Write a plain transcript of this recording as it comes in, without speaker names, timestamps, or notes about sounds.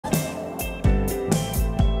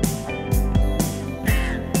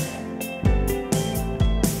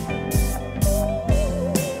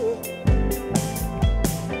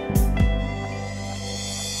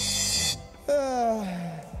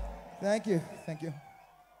Thank you. Thank you.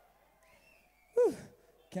 Whew.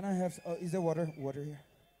 Can I have, is there water? Water here.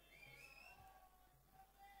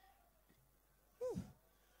 Whew.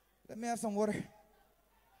 Let me have some water.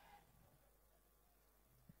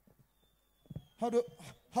 How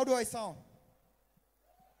do I sound?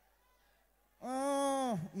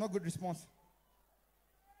 No good response.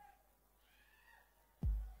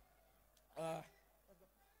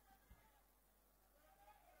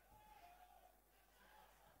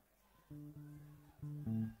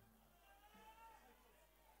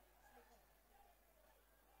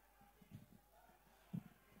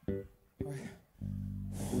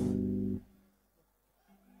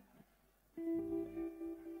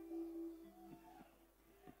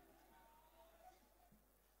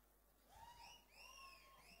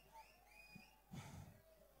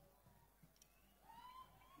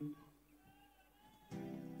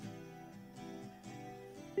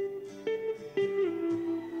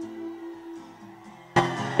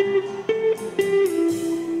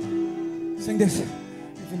 Sing this,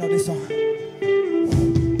 if you know this song.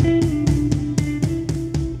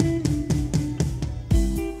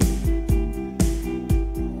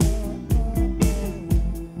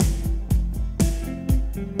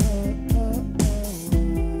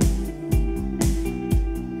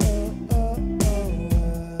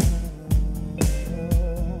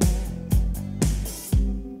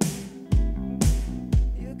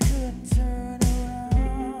 You couldn't turn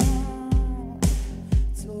around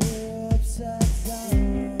till we're upside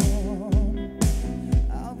down.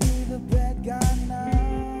 I'll be the bad guy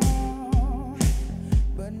now,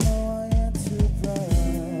 but no, I ain't too proud.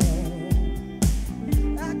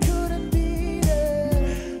 I couldn't be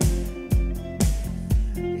there,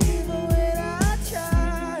 even when I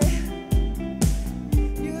try.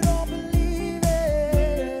 You don't believe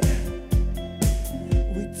it.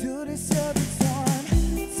 We do this every time.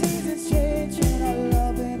 Seasons change and our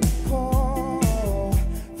love ain't cold.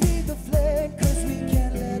 Feed the flame 'cause we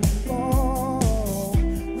can't let it go.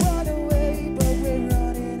 Run away, but we're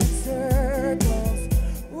running in circles.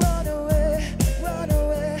 Run away,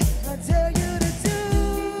 I tell you to do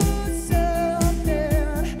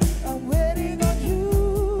something. I'm waiting on you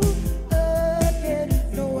again.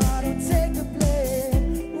 No, I don't take the blame.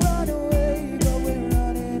 Run away, but we're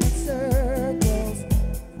running in circles.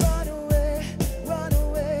 Run away,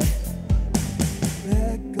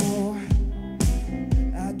 let go.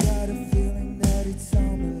 I got a feeling that it's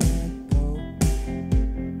time to let go.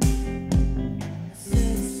 I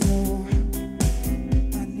said so.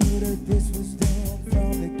 I knew that this was doomed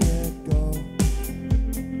from the get-go.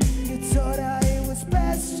 You thought that it was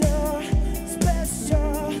special,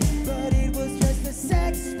 but it was just a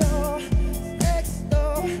sex doll.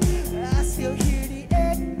 I still hear the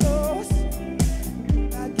echoes.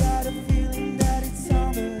 I got a feeling that it's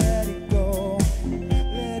time to let it go.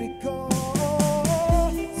 Let it go.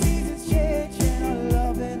 Seasons change and our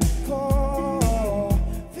love ain't cold.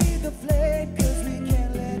 Feed the flame 'cause we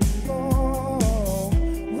can't let it go.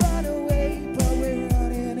 Run away, but we're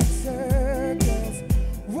running in circles.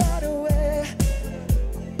 Run away.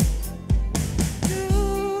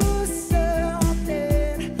 Do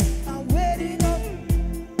something. I'm waiting on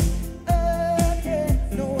again.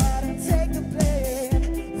 No, I don't take the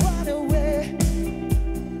blame. Run away.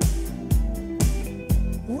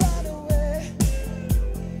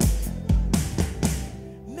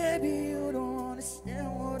 Maybe you don't understand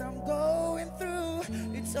what I'm going through.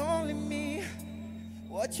 It's only me.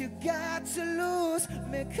 What you got to lose?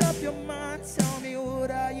 Make up your mind. Tell me,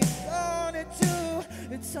 what are you gonna do?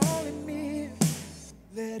 It's only me.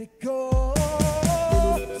 Let it go.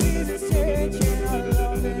 Seasons change and our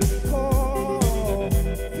love ain't cold.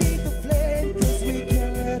 Feed the flame 'cause we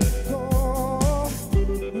can't let it go.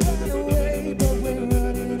 Run away, but we're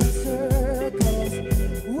running in circles.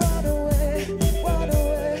 Run away,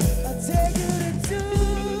 I tell you to do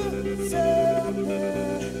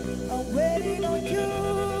something. I'm waiting on you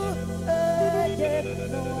again.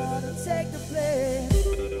 No, I don't take the blame.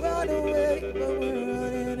 Run away, but we're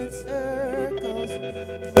running in circles.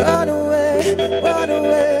 Run away, run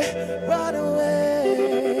away.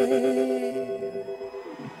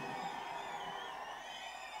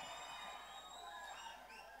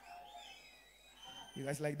 You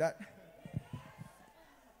guys like that?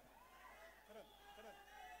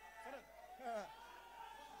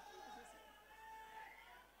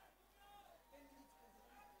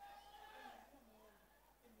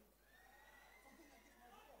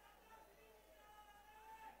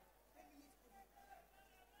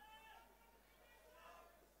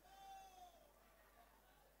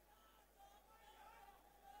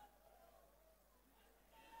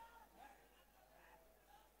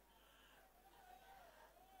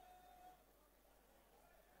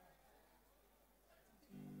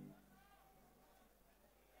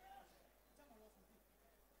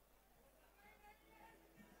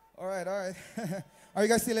 All right, all right. Are you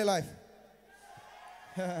guys still alive?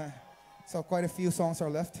 So quite a few songs are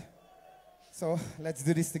left. So let's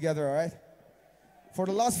do this together, all right? For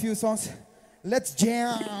the last few songs, let's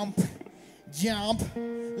jump. Jump.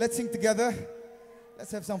 Let's sing together.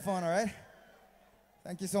 Let's have some fun, all right?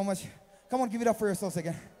 Thank you so much. Come on, give it up for yourselves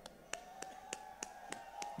again.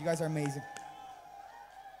 You guys are amazing.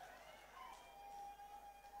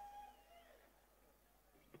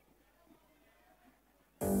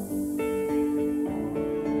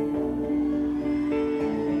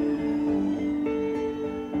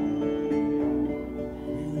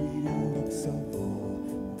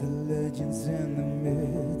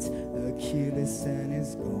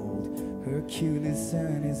 Hercules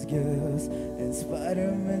and his gifts, and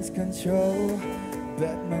Spider-Man's control,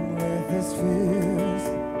 Batman with his fears,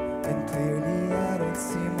 and clearly I don't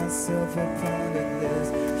see myself upon that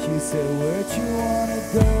list. She said, where'd you wanna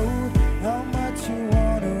go? How much you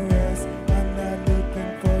wanna rest? I'm not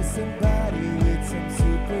looking for somebody with some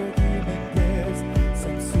superhuman gifts,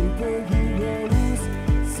 some superheroes,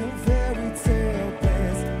 some fairy tale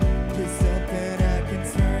best, just something I can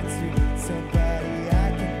turn to, somebody I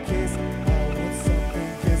can kiss.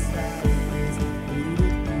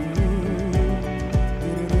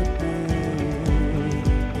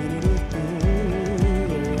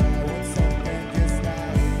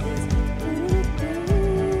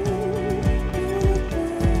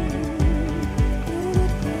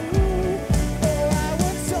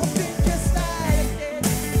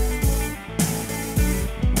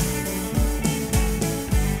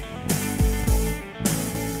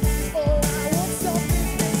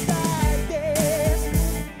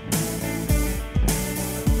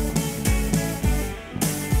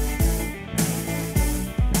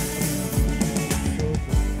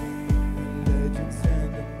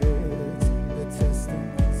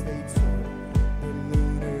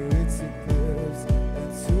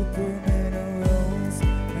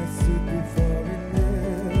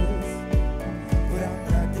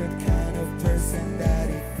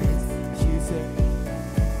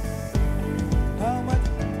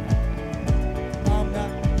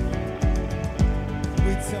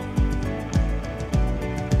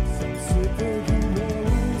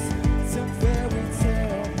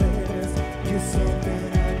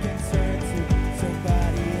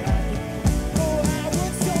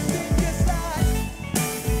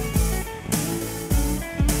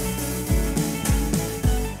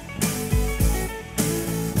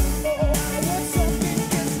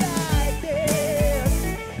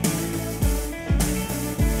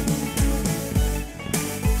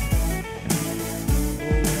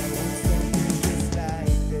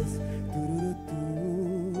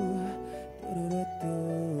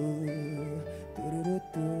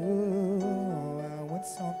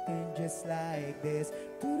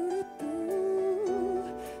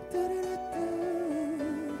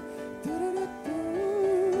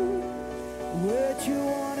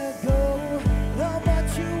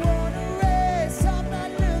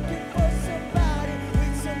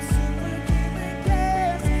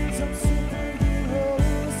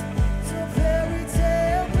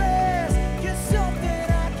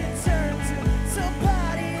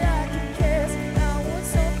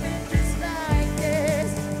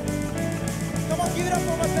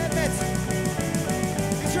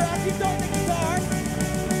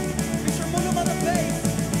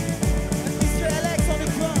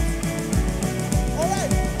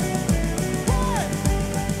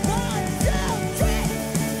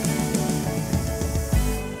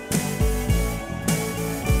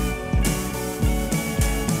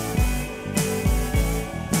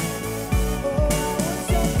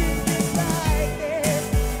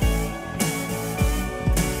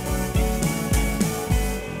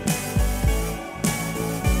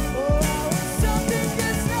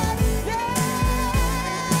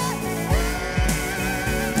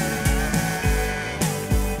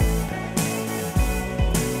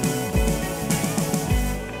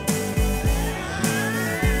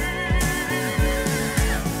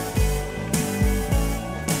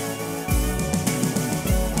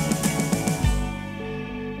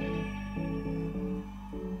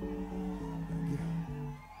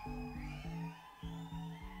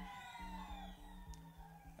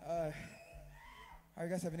 Are you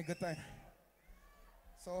guys having a good time?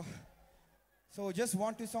 So just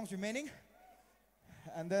 1-2 songs remaining,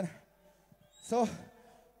 and then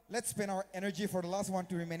let's spend our energy for the last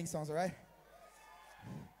 1-2 remaining songs. All right?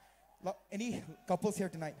 Any couples here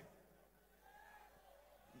tonight?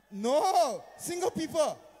 No, single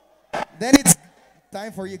people. Then it's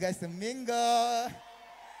time for you guys to mingle.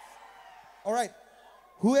 All right,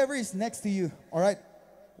 whoever is next to you. All right,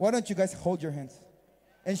 Why don't you guys hold your hands?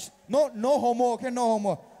 And no homo, okay? No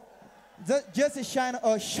homo. Just a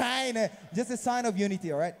just a sign of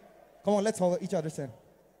unity, all right? Come on, let's hold each other's hand.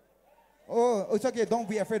 Oh, it's okay. Don't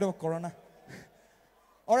be afraid of Corona.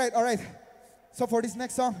 All right, all right. So for this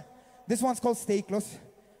next song, this one's called Stay Close.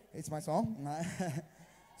 It's my song.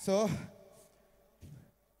 So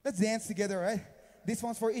let's dance together, all right? This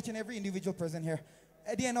one's for each and every individual person here.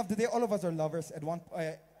 At the end of the day, all of us are lovers. At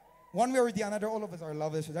one way or the other, all of us are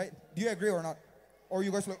lovers, right? Do you agree or not? Or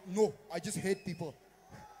you guys like, no, I just hate people.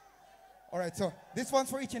 All right, so this one's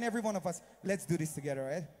for each and every one of us. Let's do this together, all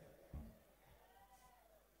right?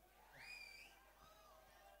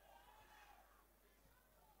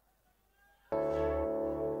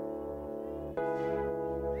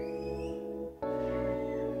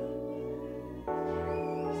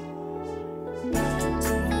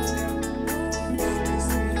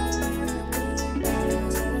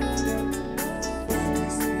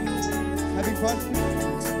 Having fun?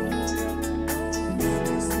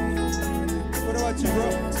 What about you, bro?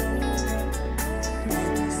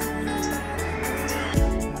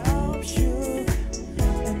 I'm sure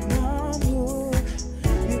and I'm hooked.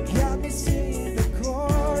 You got me singing the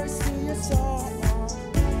chorus to your song.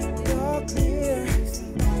 You're clear,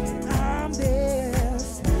 I'm this.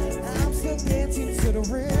 I'm still dancing to the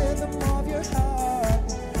rhythm of your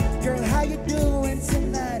heart. Girl, how you doing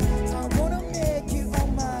tonight? I wanna make you all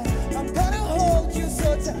mine. I'm gonna hold you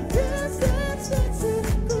so tight. Dance, dance, dance to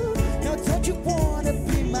the groove. Now don't you wanna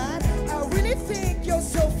be mine? I really think you're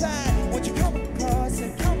so fine. Won't you come closer,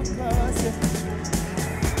 come closer?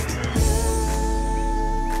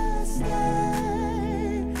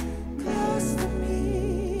 Stay close to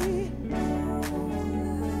me.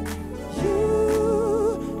 You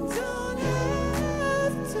don't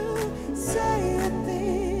have to say a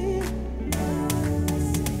thing.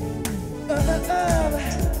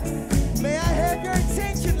 May I have your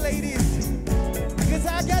attention, ladies? Because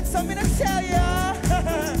I got something to tell ya.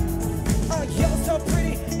 Oh, you're so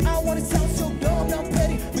pretty. I wanna sound so dumb, I'm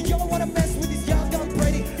petty. But you don't wanna mess with this young, dumb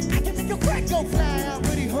Brady. I can make your crack go fly out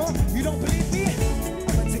with it, huh? You don't believe me?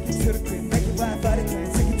 I'ma take you to the crib, make you ride by the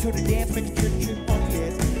dance, take you to the dance, make you trip, trip on the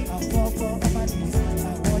edge. I'll fall on my knees. I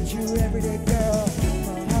want you every day, girl.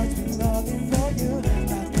 My heart's been longing for you.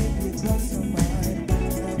 I'll keep you close to mine.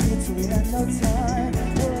 I'll get to it at no time.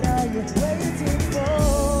 What are you waiting for?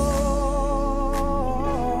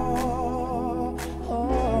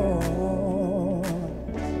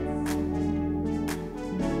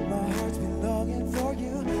 My heart's been longing for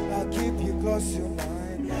you. I'll keep you close to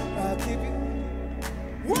mine. I'll keep you.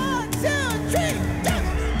 1, 2, 3, go!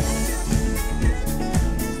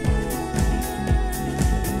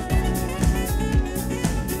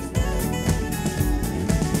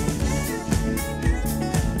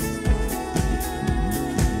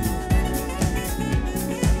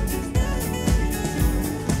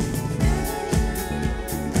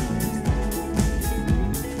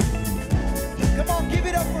 Come on, give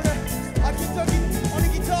it up for the Aki-Toki on the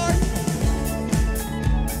guitar.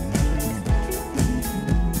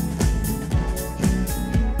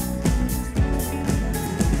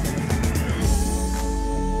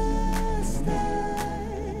 Stay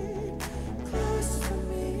close to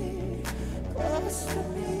me, close to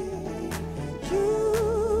me. You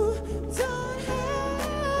don't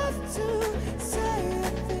have to say a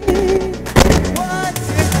thing. 1, 2,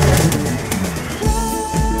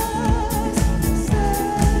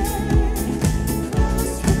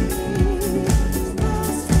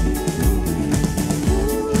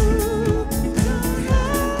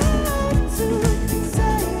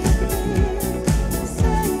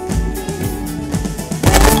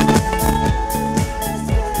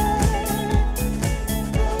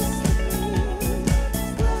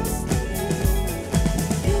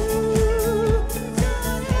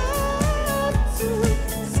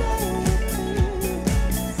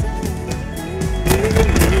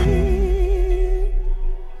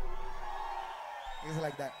 it's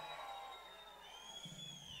like that.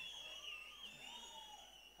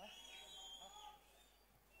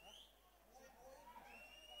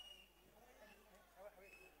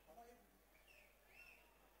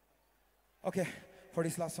 Okay, for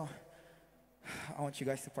this last song, I want you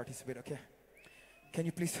guys to participate, okay? Can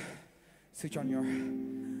you please switch on your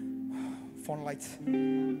phone lights?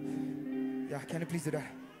 Yeah, can you please do that?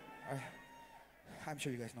 All right. I'm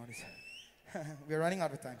sure you guys know this. We're running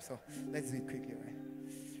out of time, so let's do it quickly, right?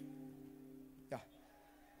 Yeah.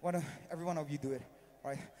 Why don't every one of you do it?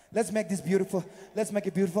 All right. Let's make this beautiful. Let's make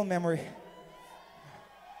a beautiful memory.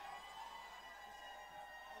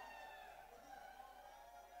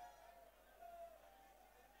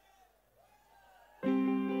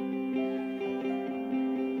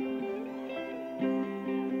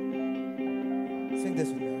 sing this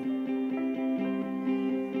with me.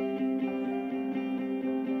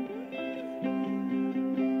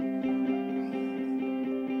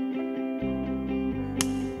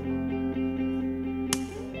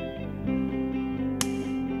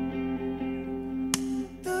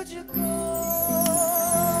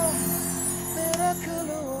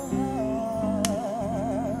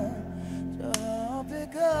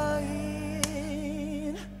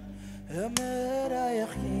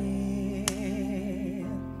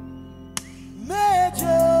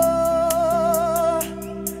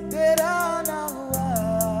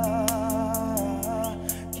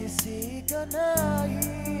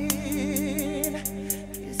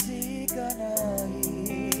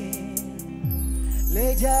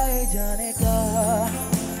 ले जाए जाने का,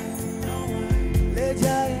 ले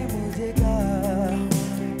जाए मुझे का,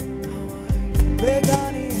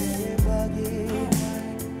 बेगानी है बागी,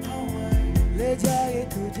 ले जाए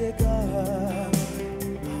तुझे का,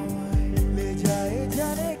 ले जाए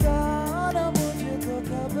जाने का, ना मुझको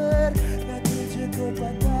खबर, ना तुझको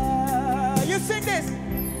पता. You sing this.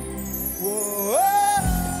 Whoa.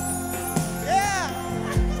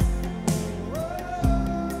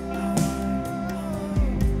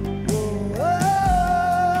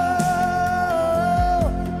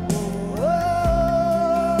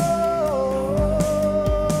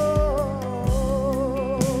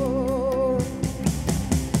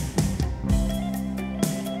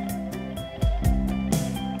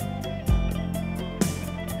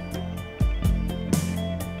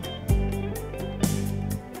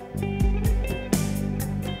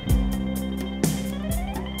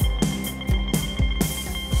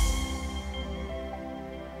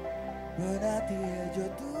 बनाती है जो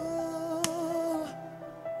तू,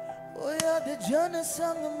 वो याद जन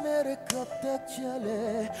संग मेरे कब तक चले,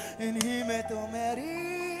 इन्हीं में तो मेरी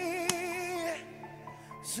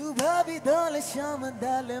सुबह भी डाले, शाम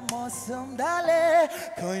डाले, मौसम डाले,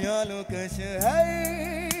 ख्यालों का शहर.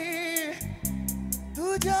 तू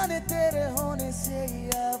जाने तेरे होने से ही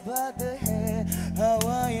आबाद है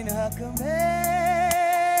हवा इन हक में.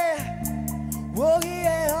 वो ही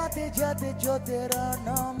है आते जाते जो तेरा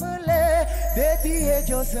नाम ले, देती है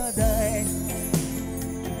जो सदाएं,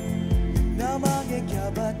 ना मांगे क्या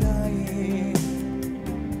बताए.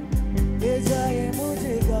 ले जाए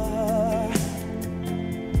मुझे का,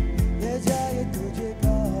 ले जाए तुझे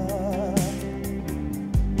का,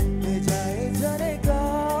 ले जाए जाने का,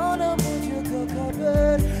 ना मुझको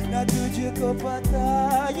खबर, ना तुझको पता.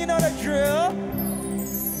 You know the drill.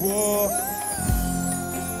 Whoa.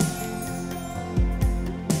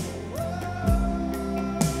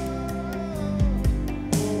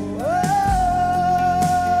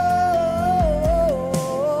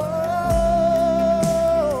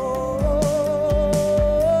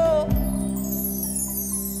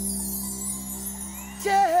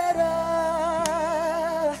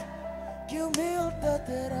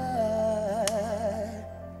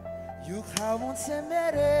 खामोश से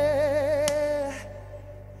मेरे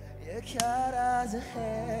ये क्या राज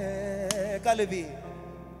है. कल भी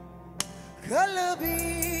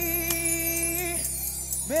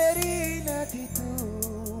मेरी न थी तू,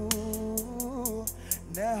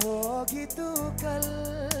 न होगी तू कल,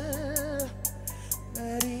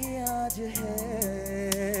 मेरी आज है.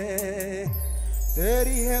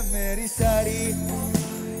 तेरी है मेरी सारी,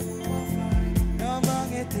 न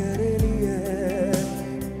मांगे तेरे लिए.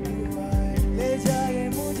 ले जाए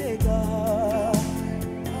मुझे का,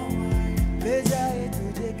 ले जाए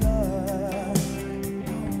तुझे का,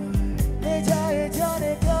 ले जाए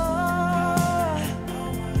जाने का,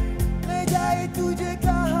 ले जाए तुझे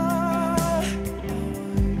का,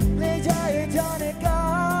 ले जाए जाने का,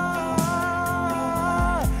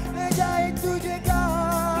 ले जाए तुझे का,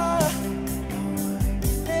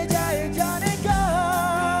 ले जाए जाने का,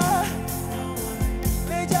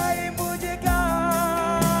 ले जाए मुझे का.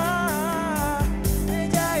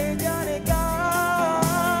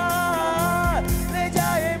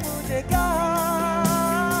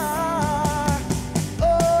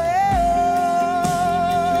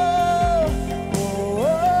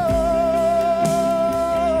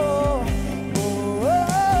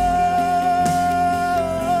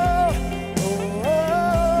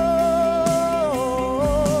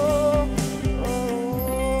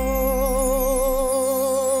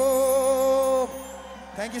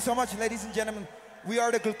 Thank you so much, ladies and gentlemen. We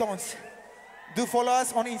are the Glutons. Do follow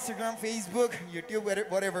us on Instagram, Facebook, YouTube,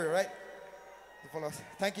 whatever, right? Do follow us.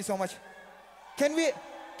 Thank you so much. Can we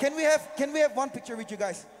have one picture with you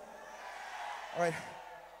guys? All right.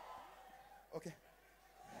 Okay.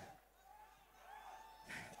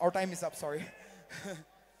 Our time is up. Sorry.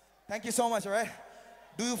 Thank you so much. All right.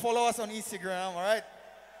 Do you follow us on Instagram, all right?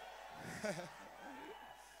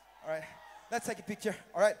 All right, let's take a picture,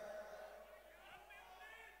 all right?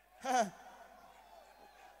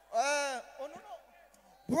 Oh, no, no.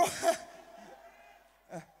 Bro.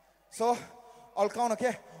 So, I'll count,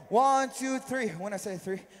 okay? 1, 2, 3. When I say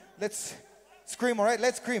 3, let's scream, all right?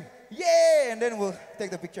 Let's scream. Yeah! And then we'll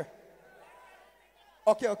take the picture.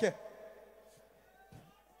 Okay, okay.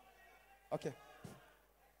 Okay.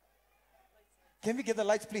 Can we get the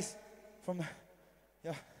lights, please? From the,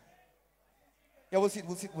 yeah. Yeah, we'll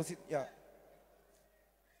sit, yeah.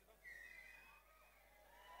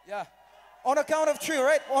 Yeah. On the count of 3, all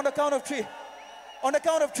right? On the count of 3. On the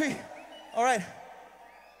count of 3. All right.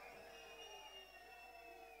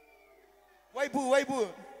 Waibu, waibu.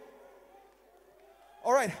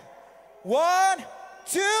 All right. 1,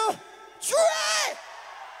 2, 3.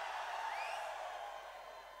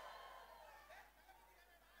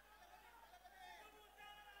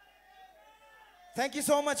 Thank you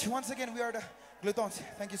so much. Once again, we are the Glutons.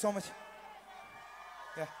 Thank you so much.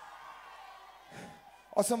 Yeah.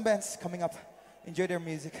 Awesome bands coming up. Enjoy their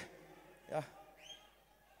music. Yeah.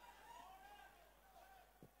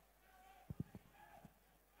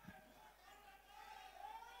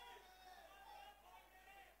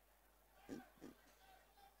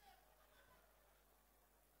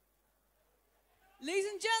 Ladies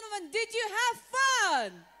and gentlemen, did you have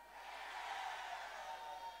fun?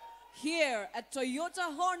 Here at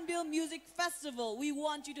Toyota Hornbill Music Festival, we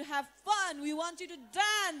want you to have fun. We want you to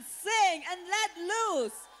dance, sing, and let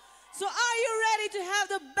loose. So are you ready to have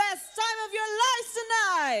the best time of your lives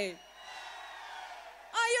tonight?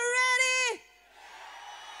 Are you ready?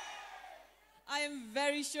 I am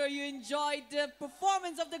very sure you enjoyed the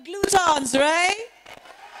performance of the Glutons, right?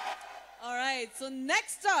 All right, so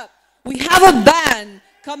next up, we have a band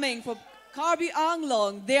coming from Karbi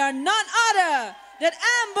Anglong. They are none other than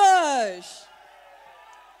Ambush.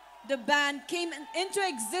 The band came into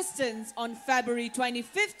existence on February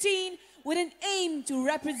 2015 with an aim to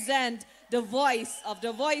represent the voice of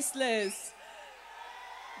the voiceless.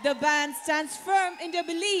 The band stands firm in their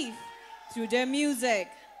belief through their music.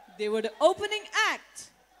 They were the opening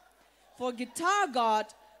act for guitar god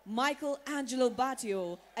Michael Angelo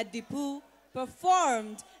Battio at Depu,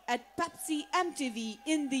 performed at Pepsi MTV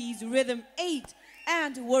Indies Rhythm 8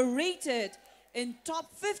 and were rated in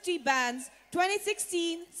Top 50 Bands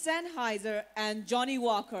 2016, Sennheiser and Johnny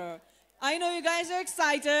Walker. I know you guys are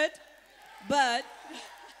excited, but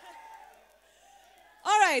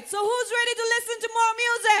all right, so who's ready to listen to more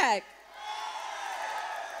music?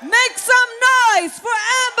 Make some noise for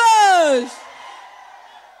Ambush!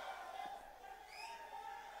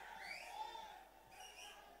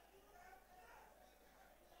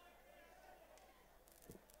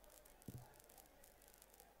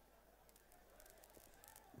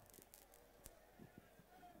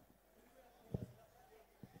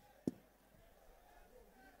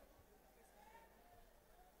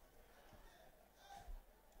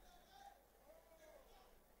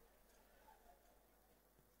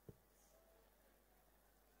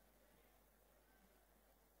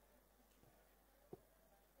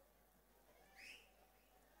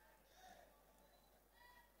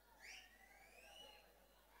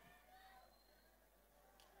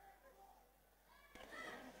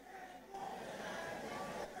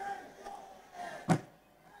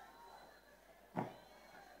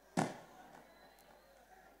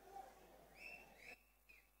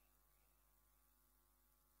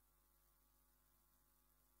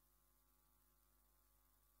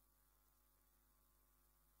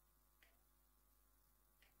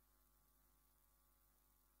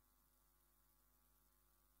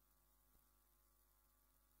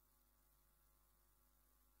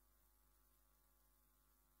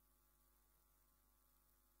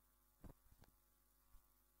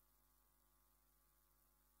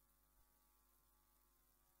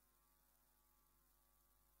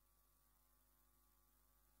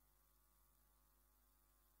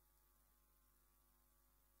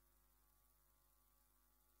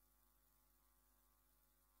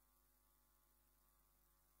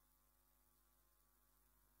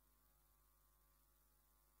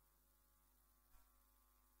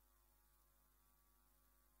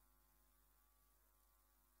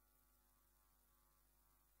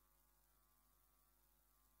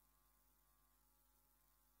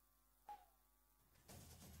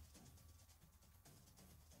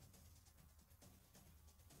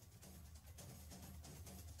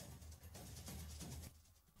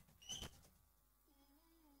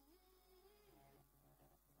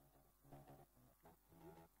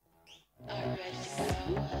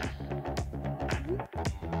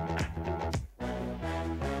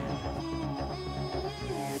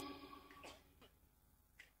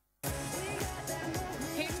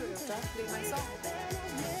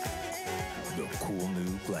 cool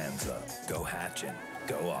new Glanza. Go hatchin',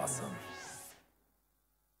 go awesome.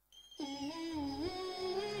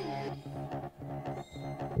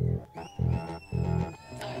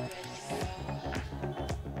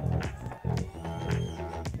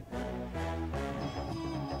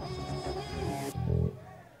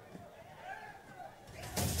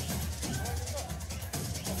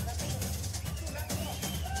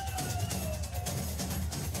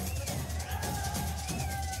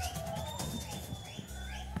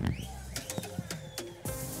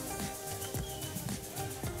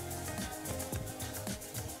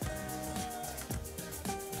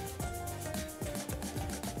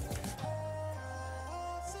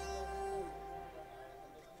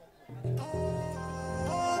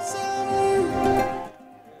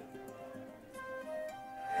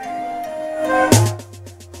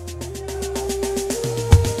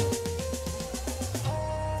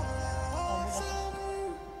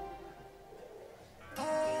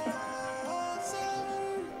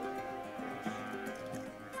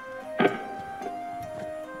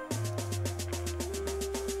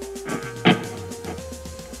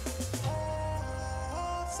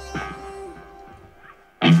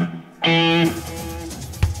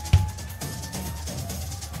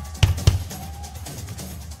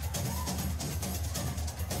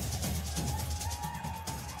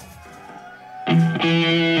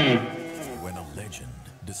 When a legend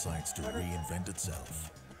decides to reinvent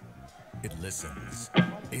itself, it listens,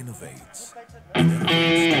 innovates, and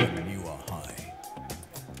elevates to a newer high.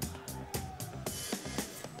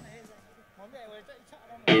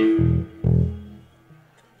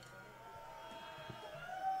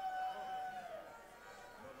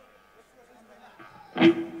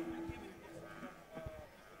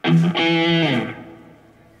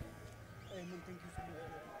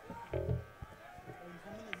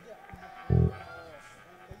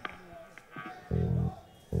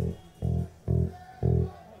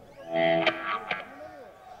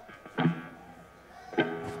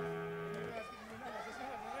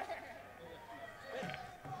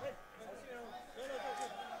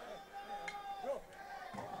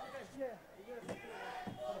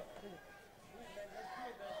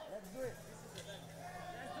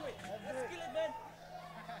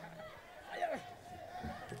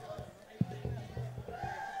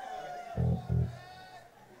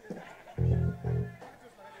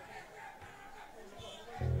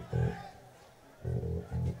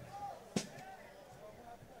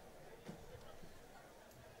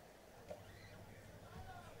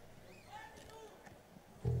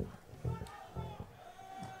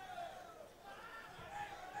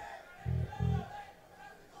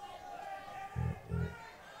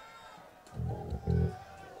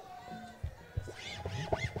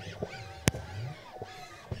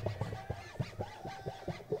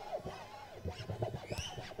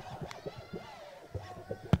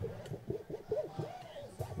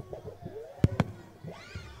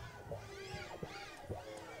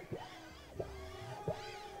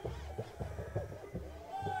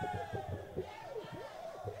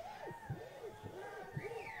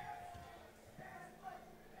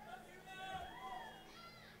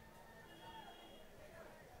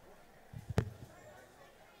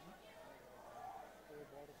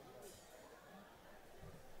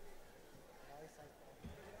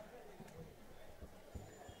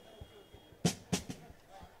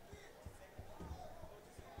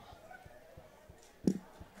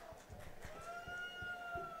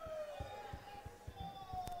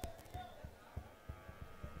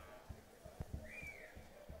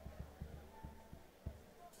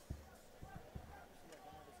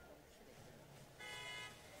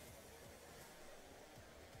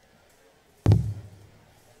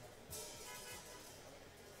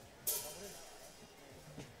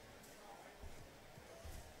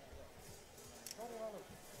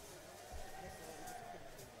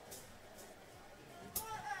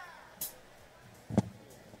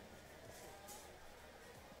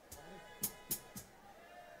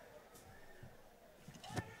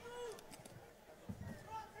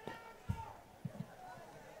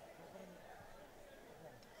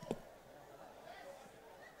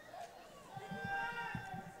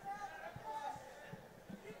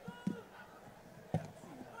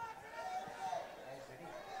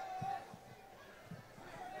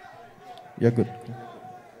 You're good.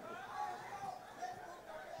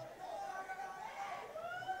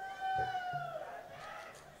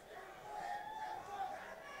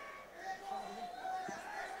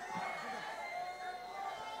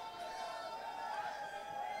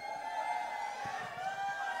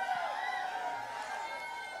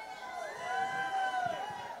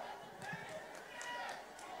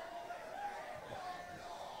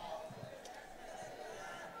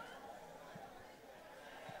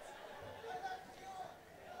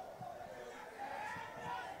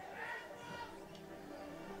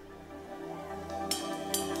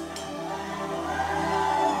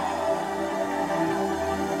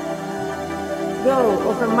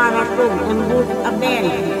 marathon embut abel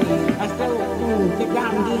asal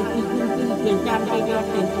sedang di tentang kejor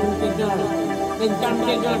tentang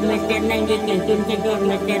kejor mesin lagi tentang kejor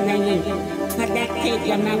mesin lagi kadak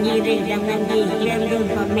jangan diri jangan di lem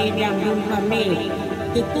pame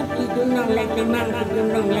tutup tudung le temang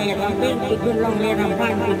tudung le rabeng tudung le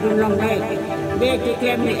raban tudung le dia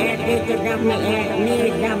tuklem me dia dam me ni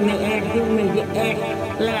dam me du me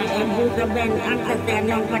la embut abel angkat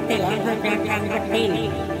tanang pate angkat datang pate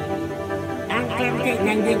angkat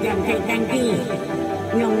nanti jam nanti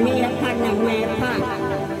nhung mía pan nhung mía pan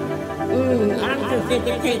angkat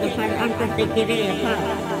sedikit pan angkat sedikit pan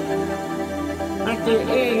atau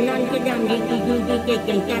non kedam di tujuh di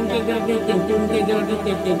kencang kejor di kencung kejor di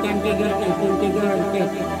kencang kejor kencung kejor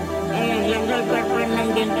langgar pan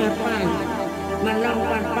langgar pan malang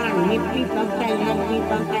pan mimpi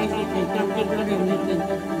pangkai si kencang kejor di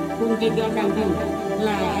kencung kejor nanti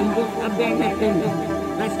lah embut abang nanti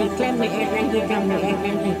masih klaim lagi jam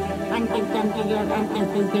lagi anting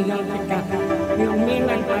kejor sedap yang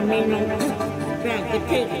melan pamenan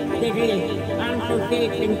ketik jadi angku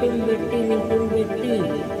tentung beti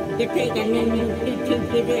ketik kan yang beti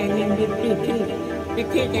kiri yang beti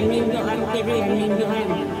ketik kan yang doang kiri yang doang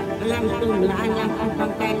langsung lang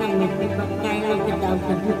pangkai lang kedau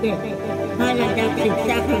sebut hala dah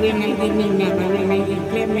siksa kewenang ini nak kewenang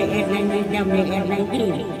klaim lagi jam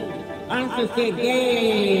lagi angku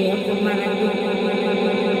aku marah.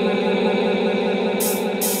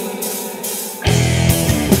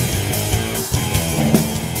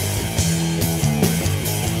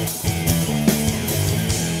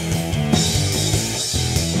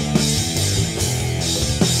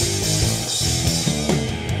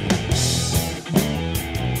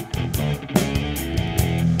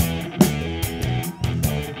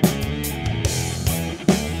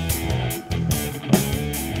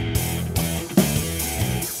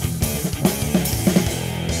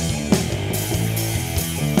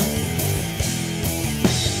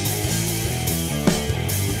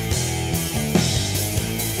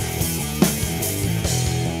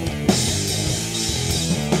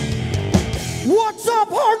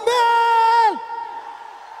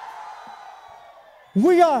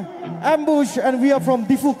 We are Ambush and we are from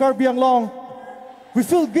Difu Karbi Anglong. We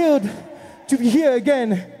feel good to be here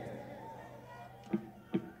again.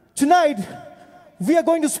 Tonight, we are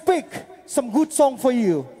going to speak some good song for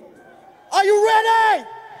you. Are you ready?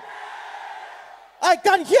 I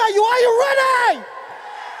can hear you. Are you ready?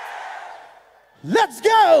 Let's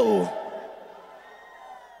go.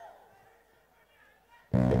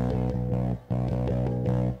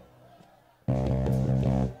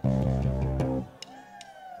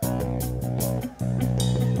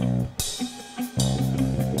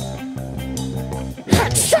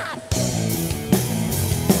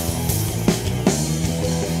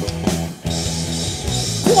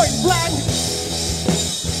 Point blank.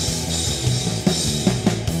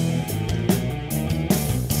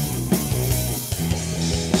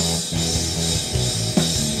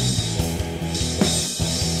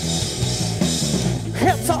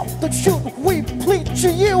 Hands up, don't shoot, we plead to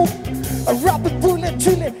you. A rapid bullet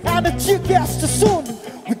chilling and a tear gas too soon.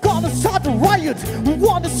 We're gonna start a riot, we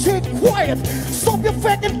wanna stay quiet. Stop your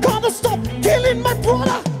fucking gonna stop killing my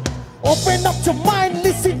brother. Open up your mind,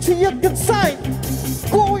 listen to your consign.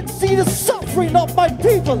 Go and see the suffering of my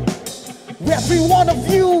people. Every one of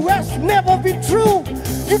you has never been true.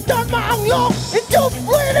 You done my Anglong into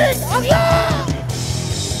bleeding Anglong.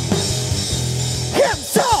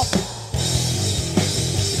 Hands up.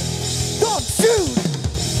 Don't shoot.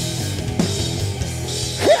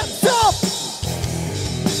 Hands up.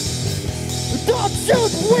 Don't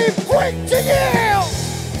shoot, we bring to you.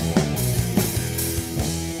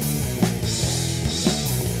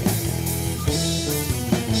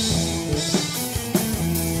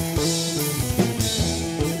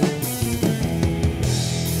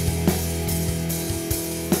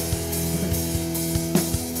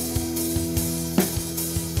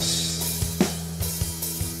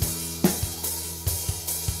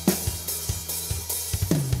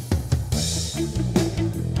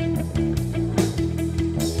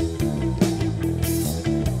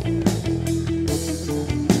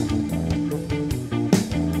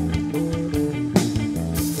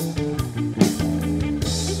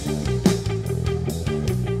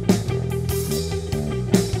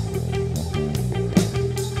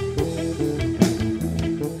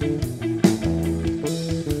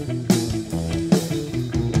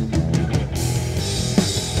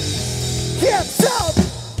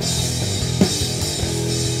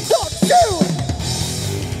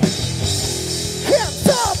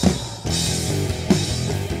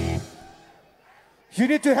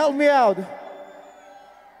 need to help me out.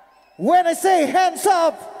 When I say hands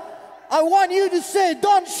up, I want you to say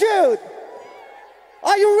don't shoot.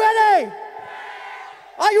 Are you ready?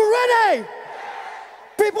 Are you ready?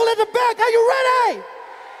 People in the back, are you ready?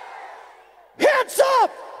 Hands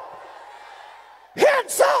up!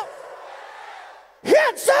 Hands up!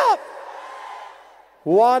 Hands up!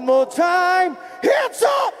 One more time, hands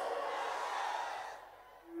up!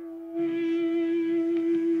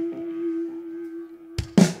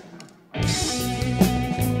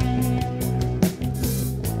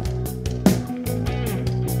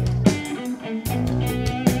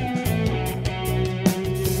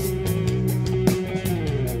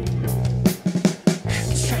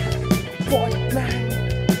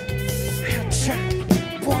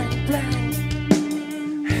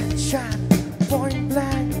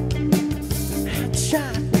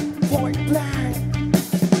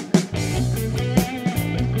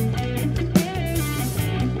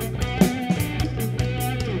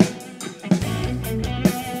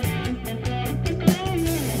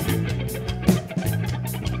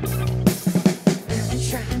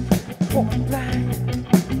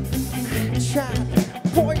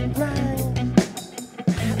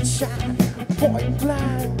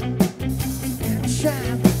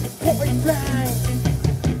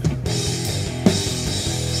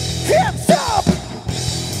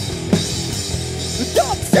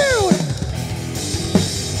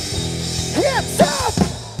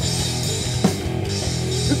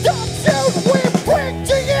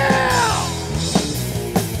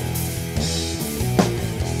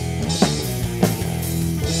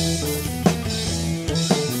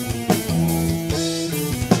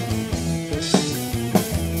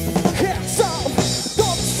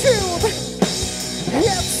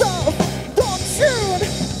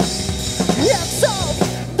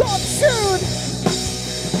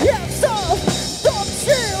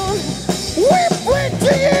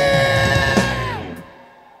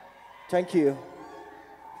 Thank you.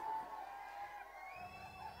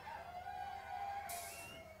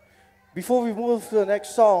 Before we move to the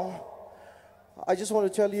next song, I just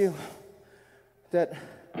want to tell you that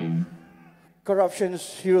corruption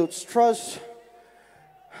erodes trust,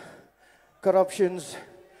 corruption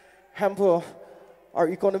hamper our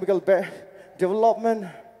economical development,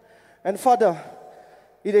 and further,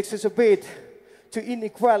 it exacerbates to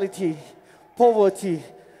inequality, poverty,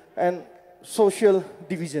 and social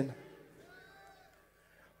division.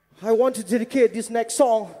 I want to dedicate this next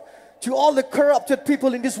song to all the corrupted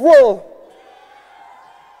people in this world.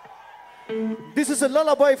 This is a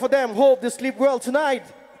lullaby for them. Hope they sleep well tonight.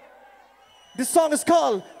 This song is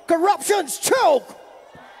called Corruption's Choke.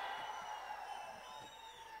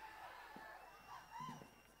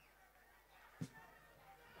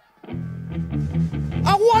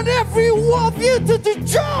 I want every one of you to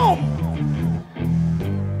jump.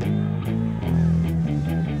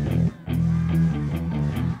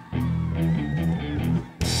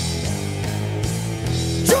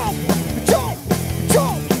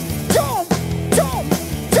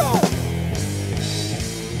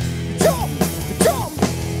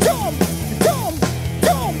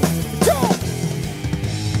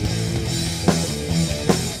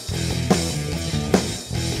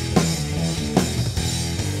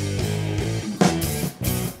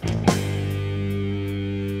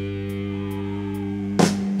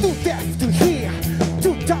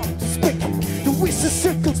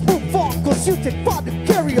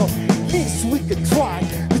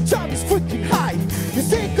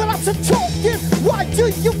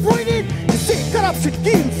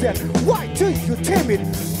 Why do you tame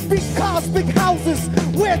it? Big cars, big houses,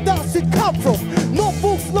 where does it come from? No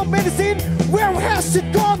books, no medicine, where has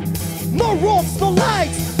it gone? No roads, no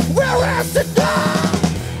lights, where has it gone?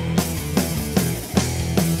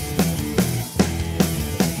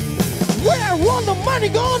 Where all the money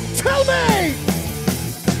gone? Tell me!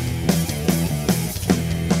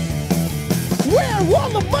 Where all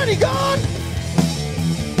the money gone?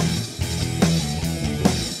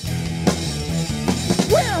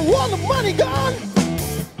 Where all the money gone?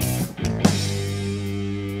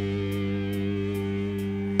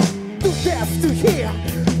 Too deaf to hear,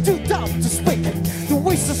 too dumb to speak. The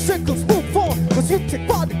ways the circles move on, cause you take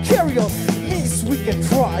part to carry on. Least we can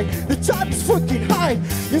try, the job is freaking high.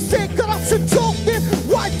 You say corruption choked it,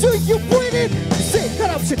 why do you breathe it? You say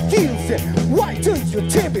corruption kills it, why do you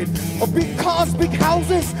tame it? Big cars, big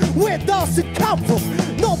houses, where does it come from?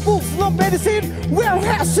 No books, no medicine, where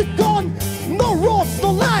has it gone? No roads,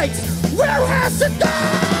 no lights, where has it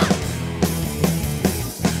gone?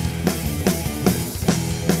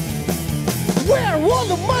 Where all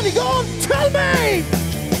the money gone? Tell me!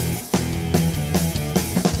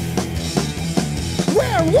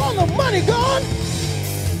 Where all the money gone?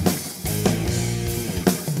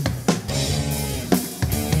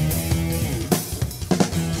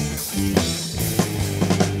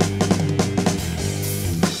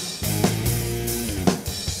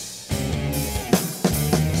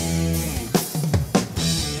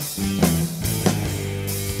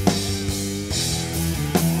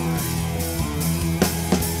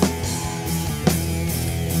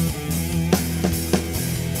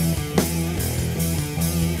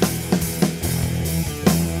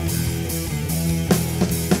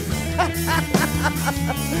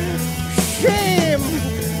 Shame!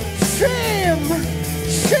 Shame!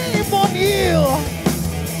 Shame on you!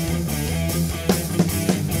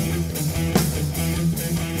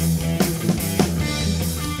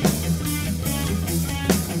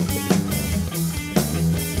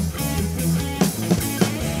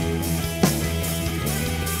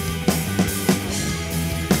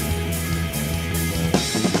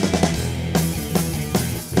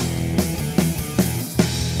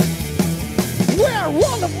 Where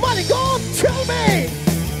all the money gone? Tell me!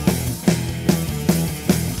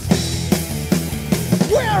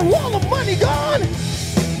 Where all the money gone?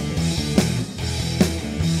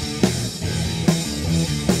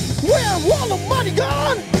 Where all the money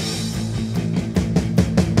gone?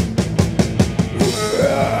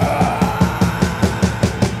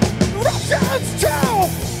 Corruption's kill!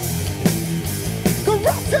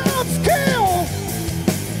 Corruption's kill!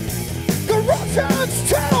 Corruption's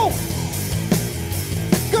kill!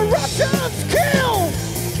 Corruption's kill!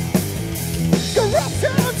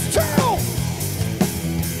 Corruption's kill!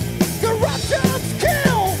 Corruption's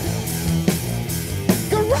kill!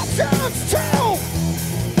 Corruption's kill!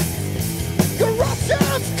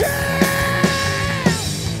 Corruption's kill!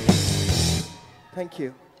 Thank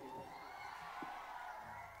you.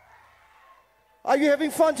 Are you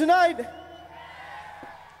having fun tonight?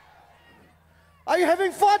 Are you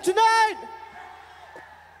having fun tonight?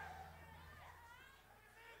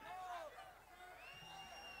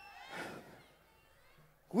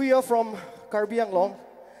 We are from Karbi Anglong,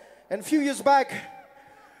 and a few years back,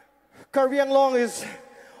 Karbi Anglong is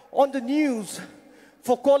on the news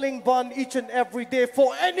for calling ban each and every day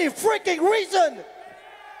for any freaking reason.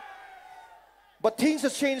 But things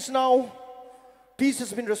have changed now. Peace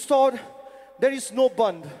has been restored. There is no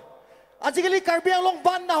ban. Actually, Karbi Anglong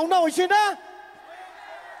ban now, is it not?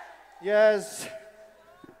 Yes.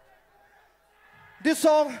 This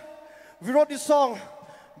song, we wrote this song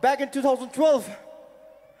back in 2012.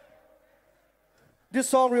 This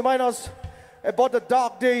song reminds us about the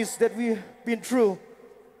dark days that we've been through.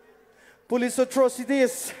 Police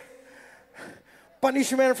atrocities,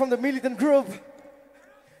 punishment from the militant group.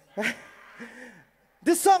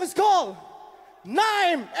 This song is called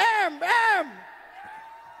 9mm.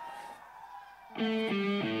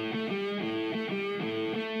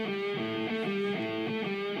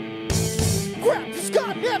 Grab his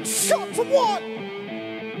gun and shot someone.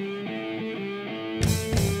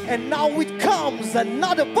 And now it comes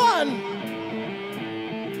another bun.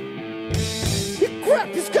 He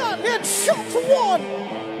grabbed his gun and shot someone.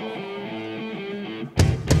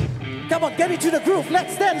 Come on, get into the groove.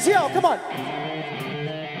 Let's dance here. Come on.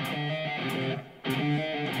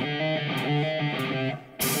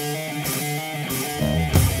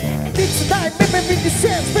 It's a night, maybe in the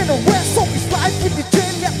sand, spin a rest of his life with the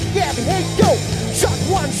jail. Yeah, hey yo. Shot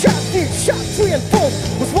one, shot two, shot three and four.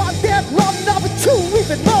 Was one dead, love number two,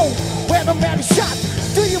 even know where the man is shot.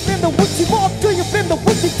 Do you blame the witchy mob? Do you blame the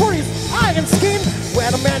witchy for his iron skin?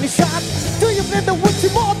 Where the man is shot. Do you blame the witchy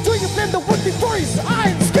mob? Do you blame the witchy for his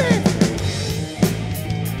iron skin?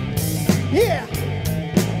 Yeah.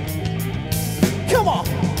 Come on.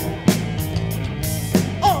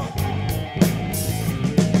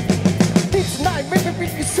 It's night, maybe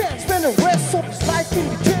with his hands, spend the rest of his life in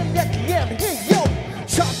the jail. Yeah, hey yo.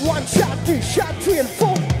 Shot one, shot three and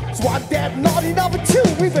four. It's one dead, not enough, but two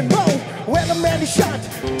even know where the man is shot.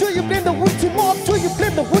 Do you blame the witchy mob? Do you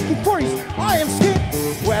blame the witchy for his iron skin?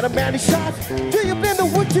 Where the man is shot. Do you blame the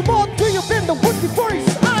witchy mob? Do you blame the witchy for his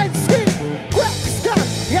iron skin? Grab his gun,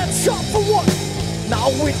 he had shot for one. Now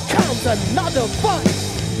it comes another bun.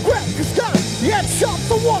 Grab his gun, he had shot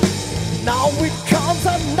for one. Now it comes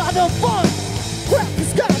another bun. Grab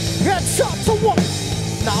his gun, he had shot for one.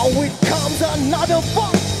 Now it comes another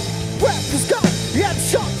bun. Grab his gun, he had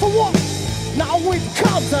shot for one. Now it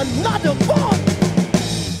comes another bun.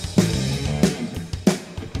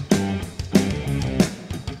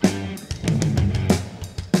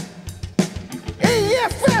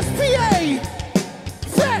 EFSPA,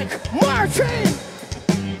 flag marching,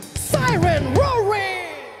 siren roaring.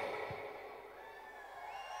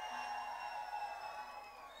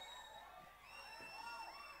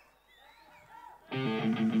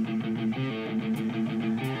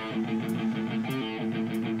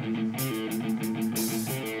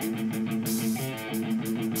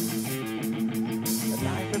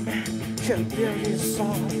 can't bear his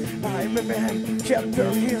song. I'm a man, can't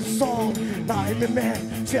bear his song. I'm a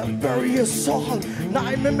man, can't bury his soul.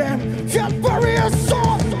 I'm a man, can't bury his soul.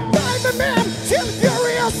 I'm a man, can't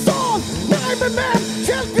bury his soul. I'm a man,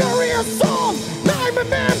 can't bury his soul. I'm a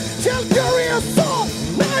man, can't bury his soul.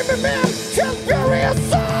 I'm a man, can't bury his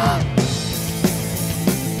soul.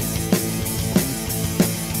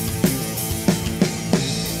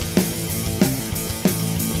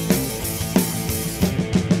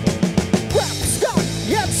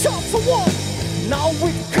 Shot for one. Now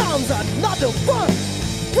it comes another one.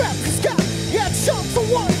 Grab his gun, get shot for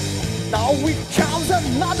one. Now it comes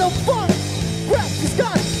another one. Grab his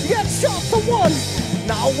gun, get shot for one.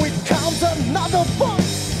 Now it comes another one.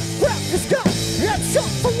 Grab his gun, get shot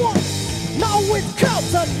for one. Now it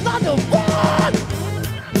comes another one.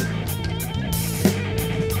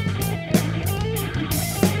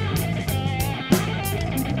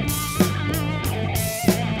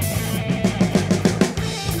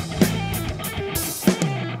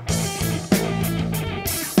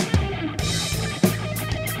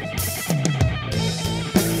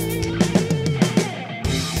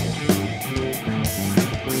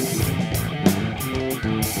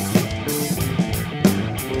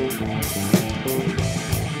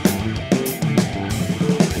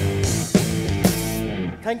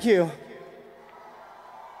 Thank you.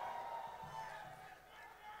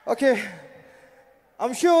 Okay,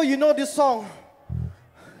 I'm sure you know this song.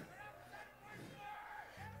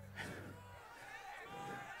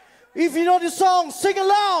 If you know this song, sing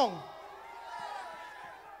along.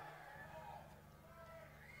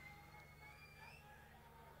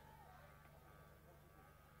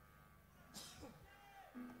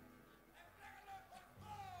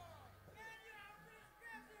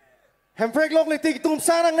 Hem break lok lịch tùm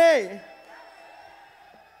sang đằng này.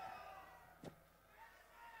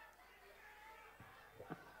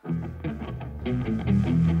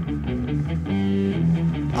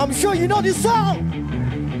 I'm sure you know this song.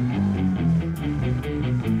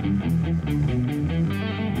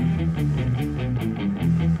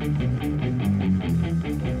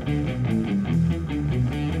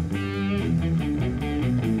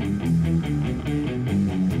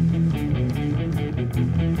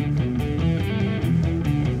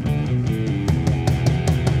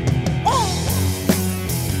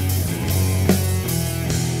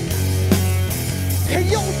 Hey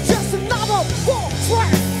yo, just another ball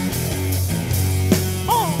track.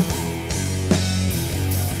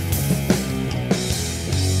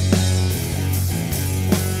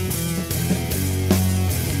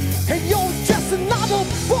 Hey yo, just another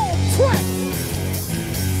ball track.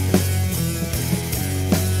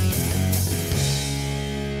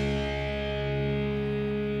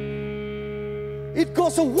 It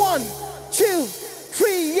goes a 1, 2,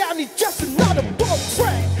 3, and it's just another ball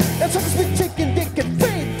track. And talkers be taking dick and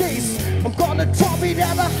fade days. I'm gonna drop it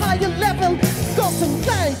at a higher level. Got some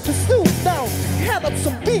time to snoop down. Head up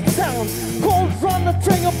some beat down. Cold run a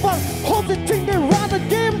train about. Hold the thing they run the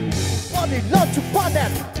game. But they love to buy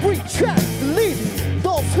that free track to lead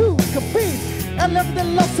those who compete. And let the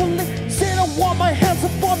love to live. Say I want my hands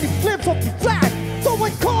upon the flames of the flag. So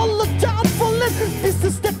I call it down for it. This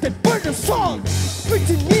is the burden song.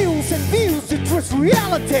 Pretty news and views, it was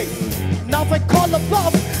reality. Now I call up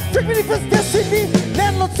love. Freaking if it's destiny.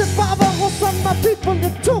 Landlords and Baba on my people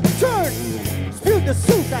that took turn. Spill the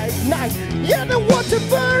suit at night. Yeah, they want to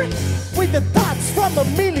burn. With the thoughts from a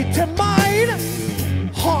militant mind.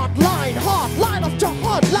 Hardline after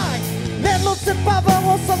hardline. Landlords and Baba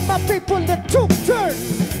on my people that took turn.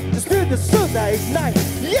 Spill the suit at night.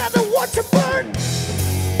 Yeah, they want to burn.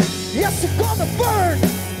 Yes, you're gonna burn.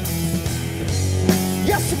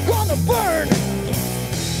 Yes, you're gonna burn.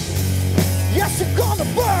 Yes, you're gonna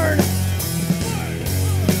burn.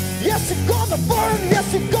 Yes, you're gonna burn.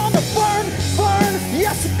 Yes, you're gonna burn. Burn.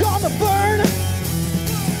 Yes, you're gonna burn.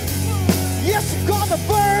 Yes, you're gonna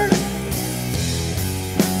burn.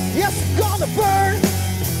 Yes, you're gonna burn.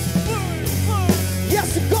 Yes,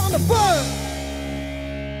 you're gonna burn.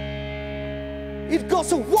 It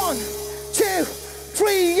goes a 1, 2,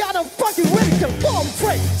 3. I don't fucking ready to bomb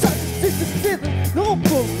trade. This is no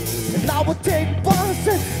boom. And I will take bombs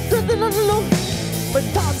and my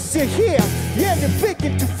thoughts are here. Yeah, they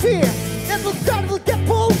begin to fear. And the gun will get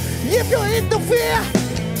pulled if you interfere.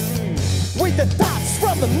 With the thoughts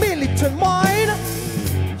from the militant mind.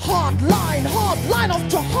 Hardline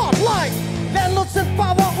after hardline. Landlords and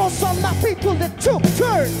power horse on my people that took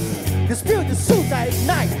turn. Dispute the suit at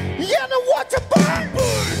night. Yeah, they want to burn.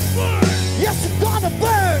 Burn. Yes, you're gonna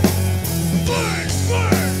burn. Burn.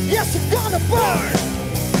 Yes, you're gonna burn.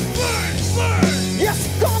 Burn. Yes,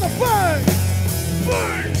 you're gonna burn.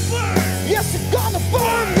 Burn.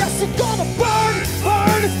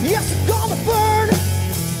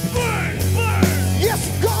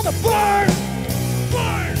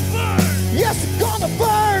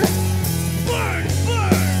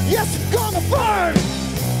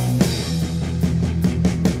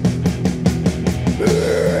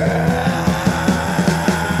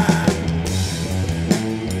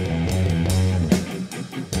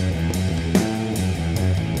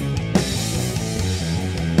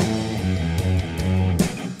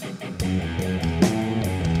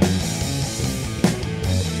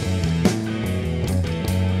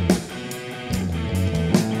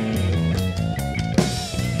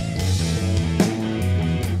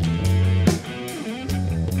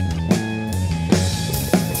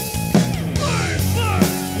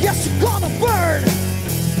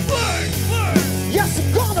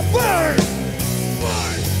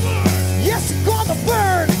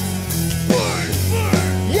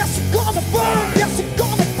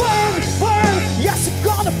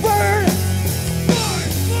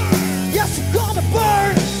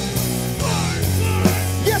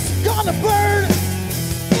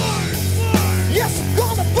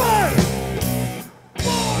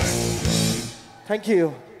 Thank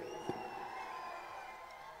you.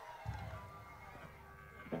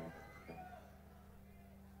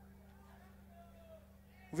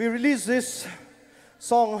 We released this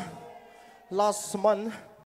song last month.